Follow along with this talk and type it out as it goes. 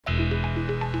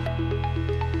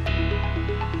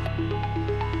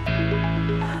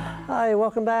Hi,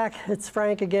 welcome back. It's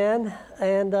Frank again,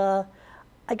 and I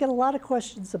get a lot of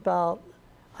questions about,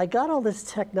 I got all this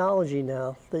technology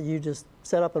now that you just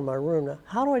set up in my room. Now,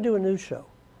 how do I do a news show?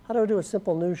 How do I do a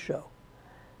simple news show?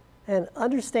 And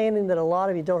understanding that a lot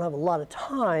of you don't have a lot of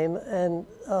time, and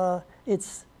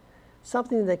it's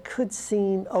something that could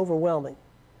seem overwhelming.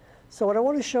 So what I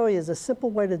want to show you is a simple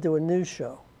way to do a news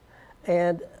show.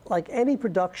 And like any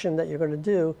production that you're going to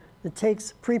do, it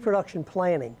takes pre-production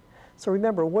planning. So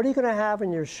remember, what are you going to have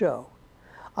in your show?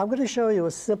 I'm going to show you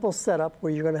a simple setup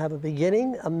where you're going to have a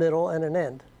beginning, a middle, and an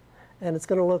end. And it's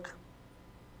going to look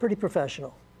pretty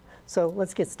professional. So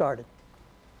let's get started.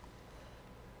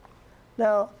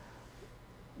 Now,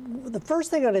 the first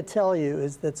thing I'm going to tell you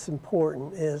is that's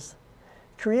important is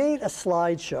create a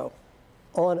slideshow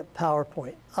on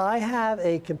PowerPoint. I have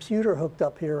a computer hooked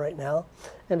up here right now,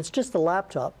 and it's just a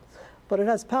laptop, but it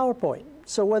has PowerPoint.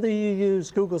 So whether you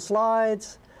use Google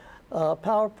Slides,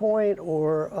 PowerPoint,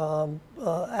 or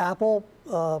Apple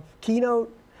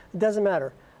Keynote, it doesn't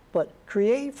matter. But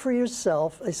create for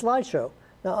yourself a slideshow.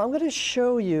 Now I'm going to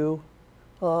show you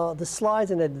the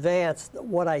slides in advance,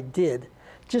 what I did,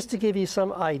 just to give you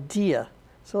some idea.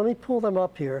 So let me pull them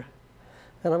up here,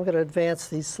 and I'm going to advance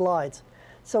these slides.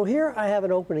 So here I have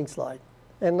an opening slide,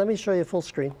 and let me show you full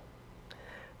screen.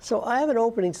 So I have an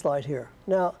opening slide here.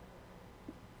 Now,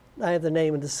 I have the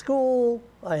name of the school,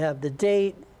 I have the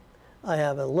date, I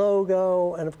have a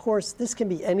logo, and of course this can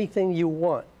be anything you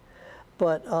want.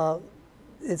 But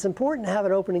it's important to have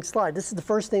an opening slide. This is the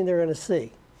first thing they're going to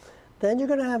see. Then you're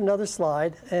going to have another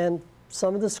slide, and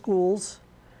some of the schools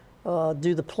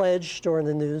do the pledge during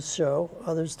the news show.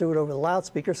 Others do it over the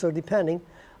loudspeaker, so depending.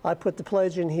 I put the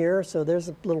pledge in here, so there's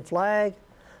a little flag,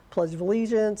 Pledge of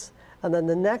Allegiance, and then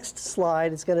the next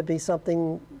slide is going to be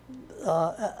something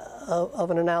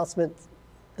of an announcement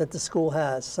that the school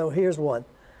has. So here's one,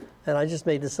 and I just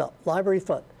made this up. Library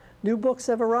Fund. New books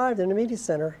have arrived in the media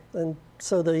center, and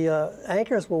so the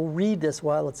anchors will read this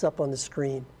while it's up on the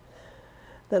screen.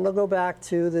 Then they'll go back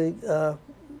to the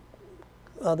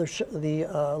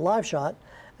live shot.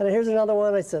 And here's another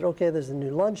one. I said, okay, there's a new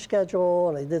lunch schedule,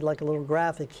 and I did like a little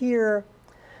graphic here.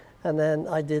 And then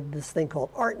I did this thing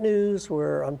called Art News,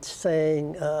 where I'm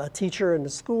saying a teacher in the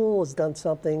school has done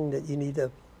something that you need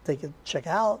to check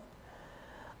out.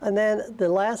 And then the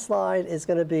last slide is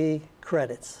going to be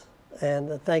credits.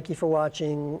 And thank you for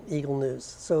watching Eagle News.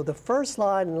 So the first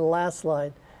slide and the last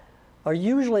slide are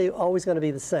usually always going to be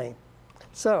the same.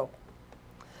 So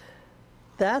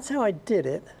that's how I did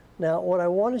it. Now, what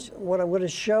I'm going to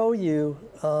show you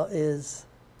is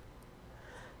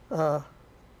I'm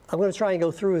going to try and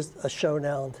go through a show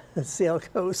now and see how it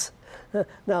goes.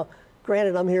 Now,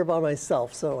 granted, I'm here by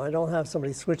myself, so I don't have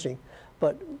somebody switching.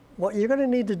 But what you're going to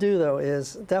need to do, though,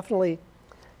 is definitely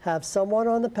have someone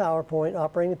on the PowerPoint,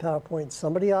 operating the PowerPoint,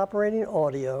 somebody operating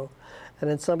audio, and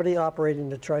then somebody operating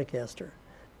the Tricaster.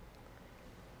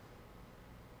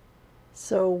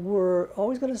 So we're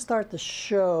always going to start the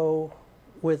show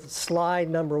with slide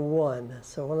number 1.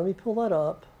 So let me pull that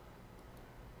up,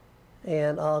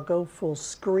 and I'll go full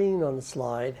screen on the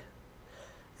slide.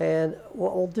 And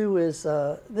what we'll do is,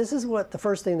 this is what the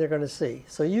first thing they're going to see.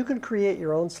 So you can create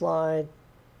your own slide.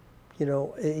 You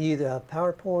know, you either have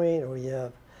PowerPoint or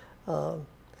you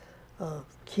have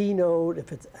Keynote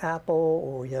if it's Apple,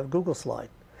 or you have Google Slide.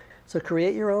 So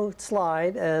create your own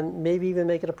slide, and maybe even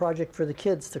make it a project for the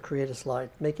kids to create a slide.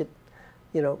 Make it,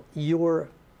 you know, your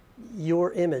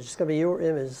image. It's going to be your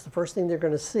image. It's the first thing they're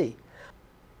going to see.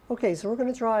 Okay, so we're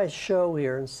going to try a show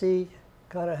here and see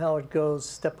kind of how it goes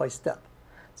step by step.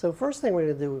 So first thing we're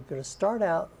going to do, we're going to start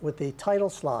out with the title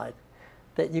slide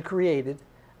that you created.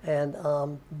 And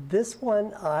this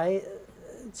one, I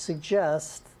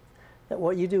suggest that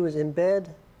what you do is embed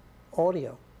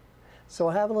audio. So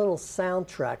I have a little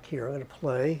soundtrack here I'm going to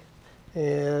play.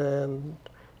 And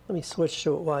let me switch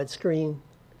to a widescreen.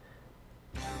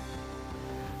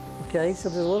 Okay, so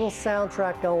there's a little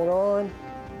soundtrack going on.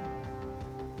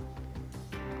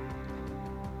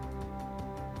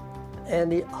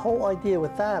 And the whole idea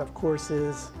with that, of course,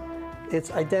 is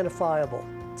it's identifiable.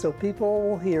 So people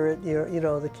will hear it, you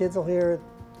know, the kids will hear it,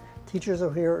 teachers will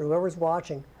hear it, whoever's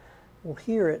watching will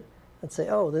hear it and say,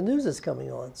 oh, the news is coming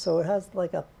on. So it has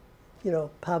like a, you know,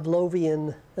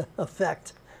 Pavlovian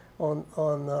effect on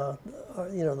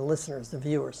you know, the listeners, the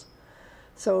viewers.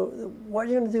 So what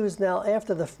you're going to do is now,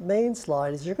 after the main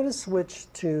slide, is you're going to switch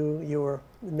to your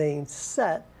main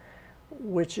set,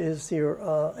 which is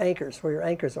your anchors, where your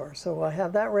anchors are. So I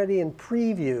have that ready in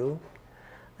preview.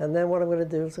 And then what I'm going to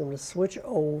do is I'm going to switch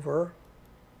over.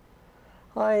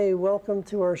 Hi, welcome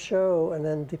to our show. And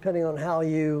then depending on how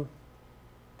you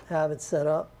have it set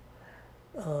up,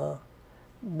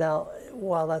 Now,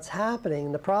 while that's happening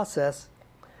in the process,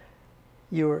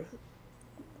 your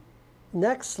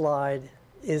next slide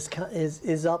is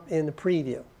up in the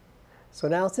preview. So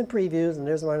now it's in previews, and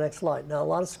there's my next slide. Now, a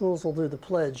lot of schools will do the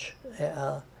pledge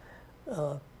as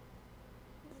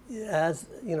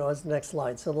you know, as the next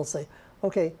slide. So they'll say,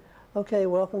 okay,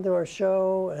 welcome to our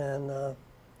show, and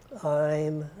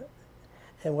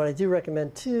and what I do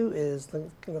recommend too is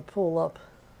I'm going to pull up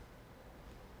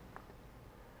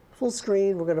full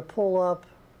screen. We're going to pull up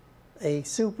we're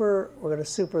going to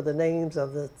super the names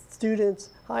of the students.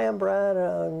 Hi, I'm Brad,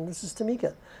 and this is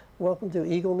Tamika. Welcome to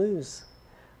Eagle News.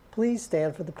 Please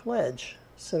stand for the pledge.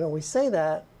 So when we say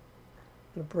that,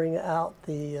 I'm going to bring out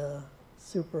the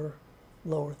super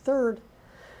lower third,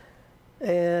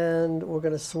 and we're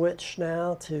going to switch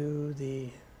now to the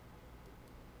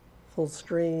full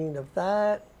screen of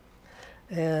that,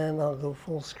 and I'll go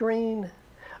full screen.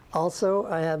 Also,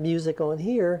 I have music on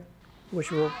here,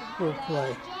 which we'll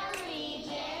play.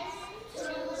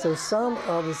 So some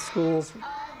of the schools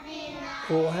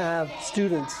will have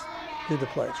students do the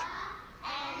pledge,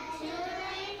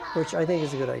 which I think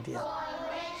is a good idea.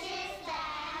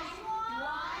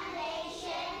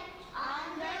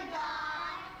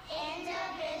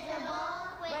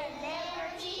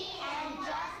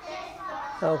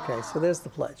 Okay, so there's the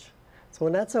pledge. So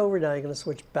when that's over now, you're going to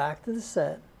switch back to the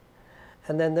set,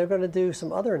 and then they're going to do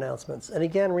some other announcements. And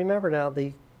again, remember now,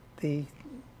 the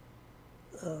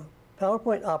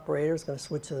PowerPoint operator is going to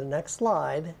switch to the next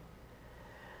slide,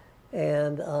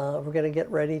 and we're going to get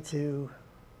ready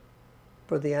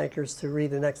for the anchors to read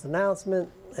the next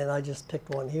announcement. And I just picked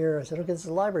one here. I said, okay, this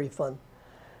is library fun.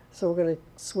 So we're going to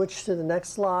switch to the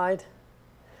next slide.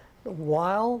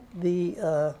 While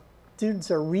the students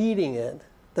are reading it,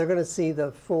 they're going to see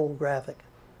the full graphic.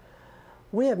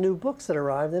 We have new books that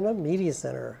arrived in a media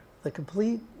center. The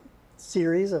complete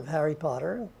series of Harry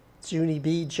Potter, Junie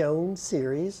B. Jones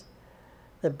series,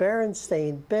 the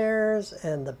Berenstain Bears,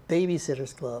 and the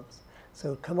Babysitters Clubs.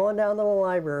 So come on down to the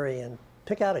library and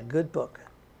pick out a good book.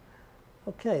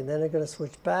 Okay, then they're going to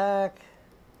switch back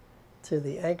to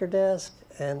the anchor desk,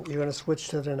 and you're going to switch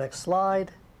to the next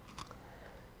slide.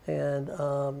 And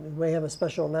we may have a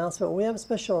special announcement. We have a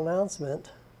special announcement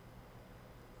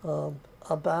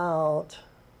about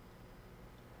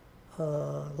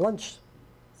lunch.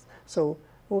 So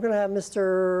we're going to have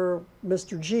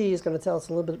Mr. G is going to tell us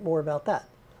a little bit more about that.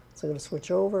 So I'm going to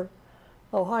switch over.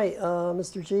 Oh, hi,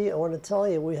 Mr. G. I want to tell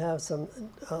you we have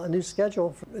a new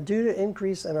schedule. Due to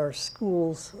increase in our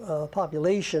school's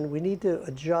population, we need to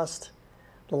adjust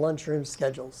the lunchroom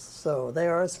schedules. So they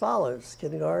are as follows: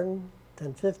 kindergarten,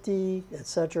 10:50,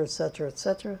 etc., etc.,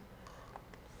 etc.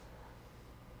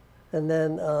 And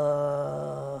then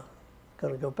going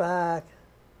to go back.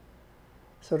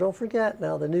 So don't forget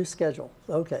now the new schedule.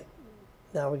 Okay,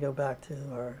 now we go back to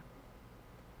our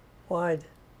wide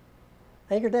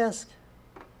anchor desk,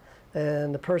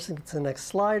 and the person gets the next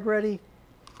slide ready.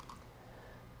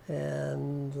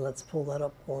 And let's pull that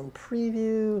up on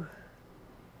preview.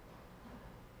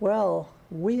 Well,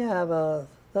 we have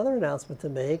another announcement to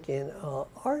make in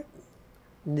art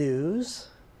news.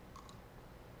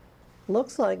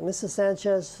 Looks like Mrs.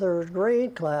 Sanchez's third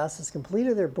grade class has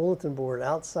completed their bulletin board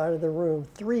outside of the room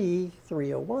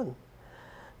 301.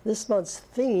 This month's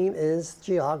theme is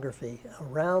geography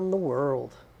around the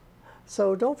world.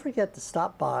 So don't forget to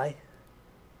stop by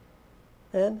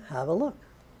and have a look.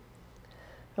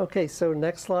 Okay, so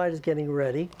next slide is getting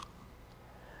ready.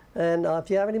 And if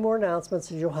you have any more announcements,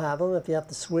 you'll have them. If you have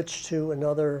to switch to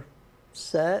another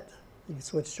set, you can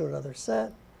switch to another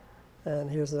set. And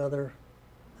here's another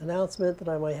announcement that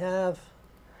I might have.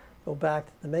 Go back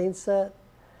to the main set.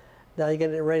 Now you're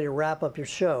getting ready to wrap up your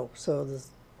show. So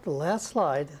the last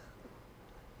slide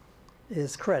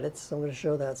is credits. So I'm going to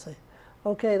show that. Say,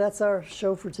 okay, that's our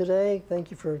show for today. Thank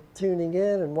you for tuning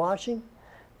in and watching.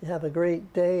 You have a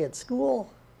great day at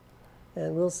school,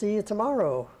 and we'll see you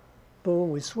tomorrow.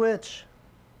 Boom, we switch.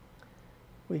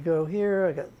 We go here.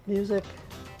 I got music.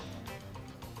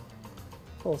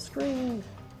 Full screen.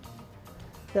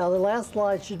 Now the last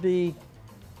slide should be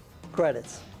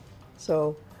credits.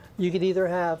 So you could either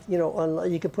have,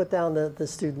 you could put down the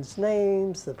students'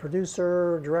 names, the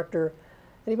producer, director,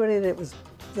 anybody that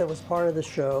was part of the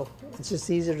show. It's just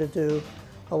easier to do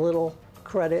a little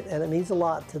credit, and it means a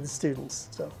lot to the students.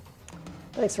 So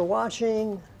thanks for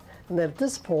watching. And then at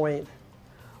this point,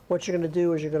 what you're going to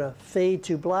do is you're going to fade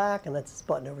to black, and that's this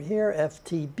button over here,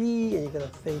 FTB, and you're going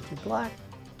to fade to black.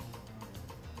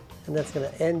 And that's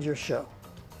going to end your show.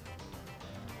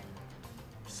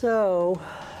 So,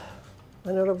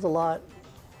 I know that was a lot,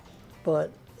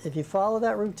 but if you follow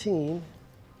that routine,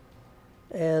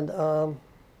 And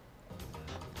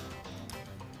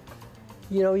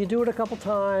you know, you do it a couple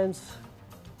times.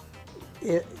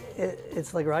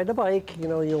 It's like riding a bike. You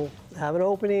know, you'll have an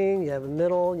opening, you have a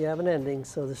middle, you have an ending.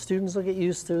 So the students will get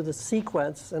used to the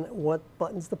sequence and what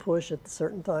buttons to push at a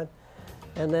certain time.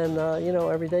 And then, you know,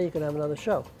 every day you can have another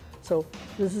show. So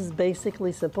this is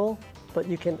basically simple, but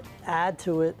you can add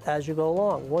to it as you go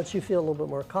along. Once you feel a little bit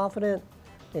more confident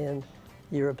in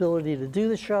your ability to do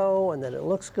the show and that it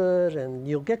looks good, and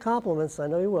you'll get compliments, I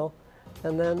know you will.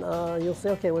 And then you'll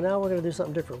say, okay, well now we're going to do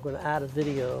something different. We're going to add a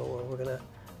video, or we're going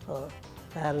to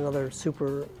add another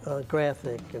super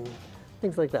graphic and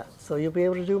things like that. So you'll be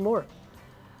able to do more.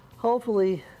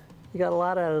 Hopefully you got a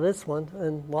lot out of this one,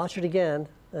 and watch it again.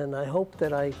 And I hope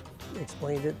that I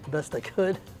explained it the best I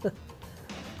could.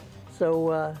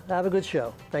 So have a good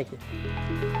show. Thank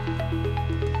you.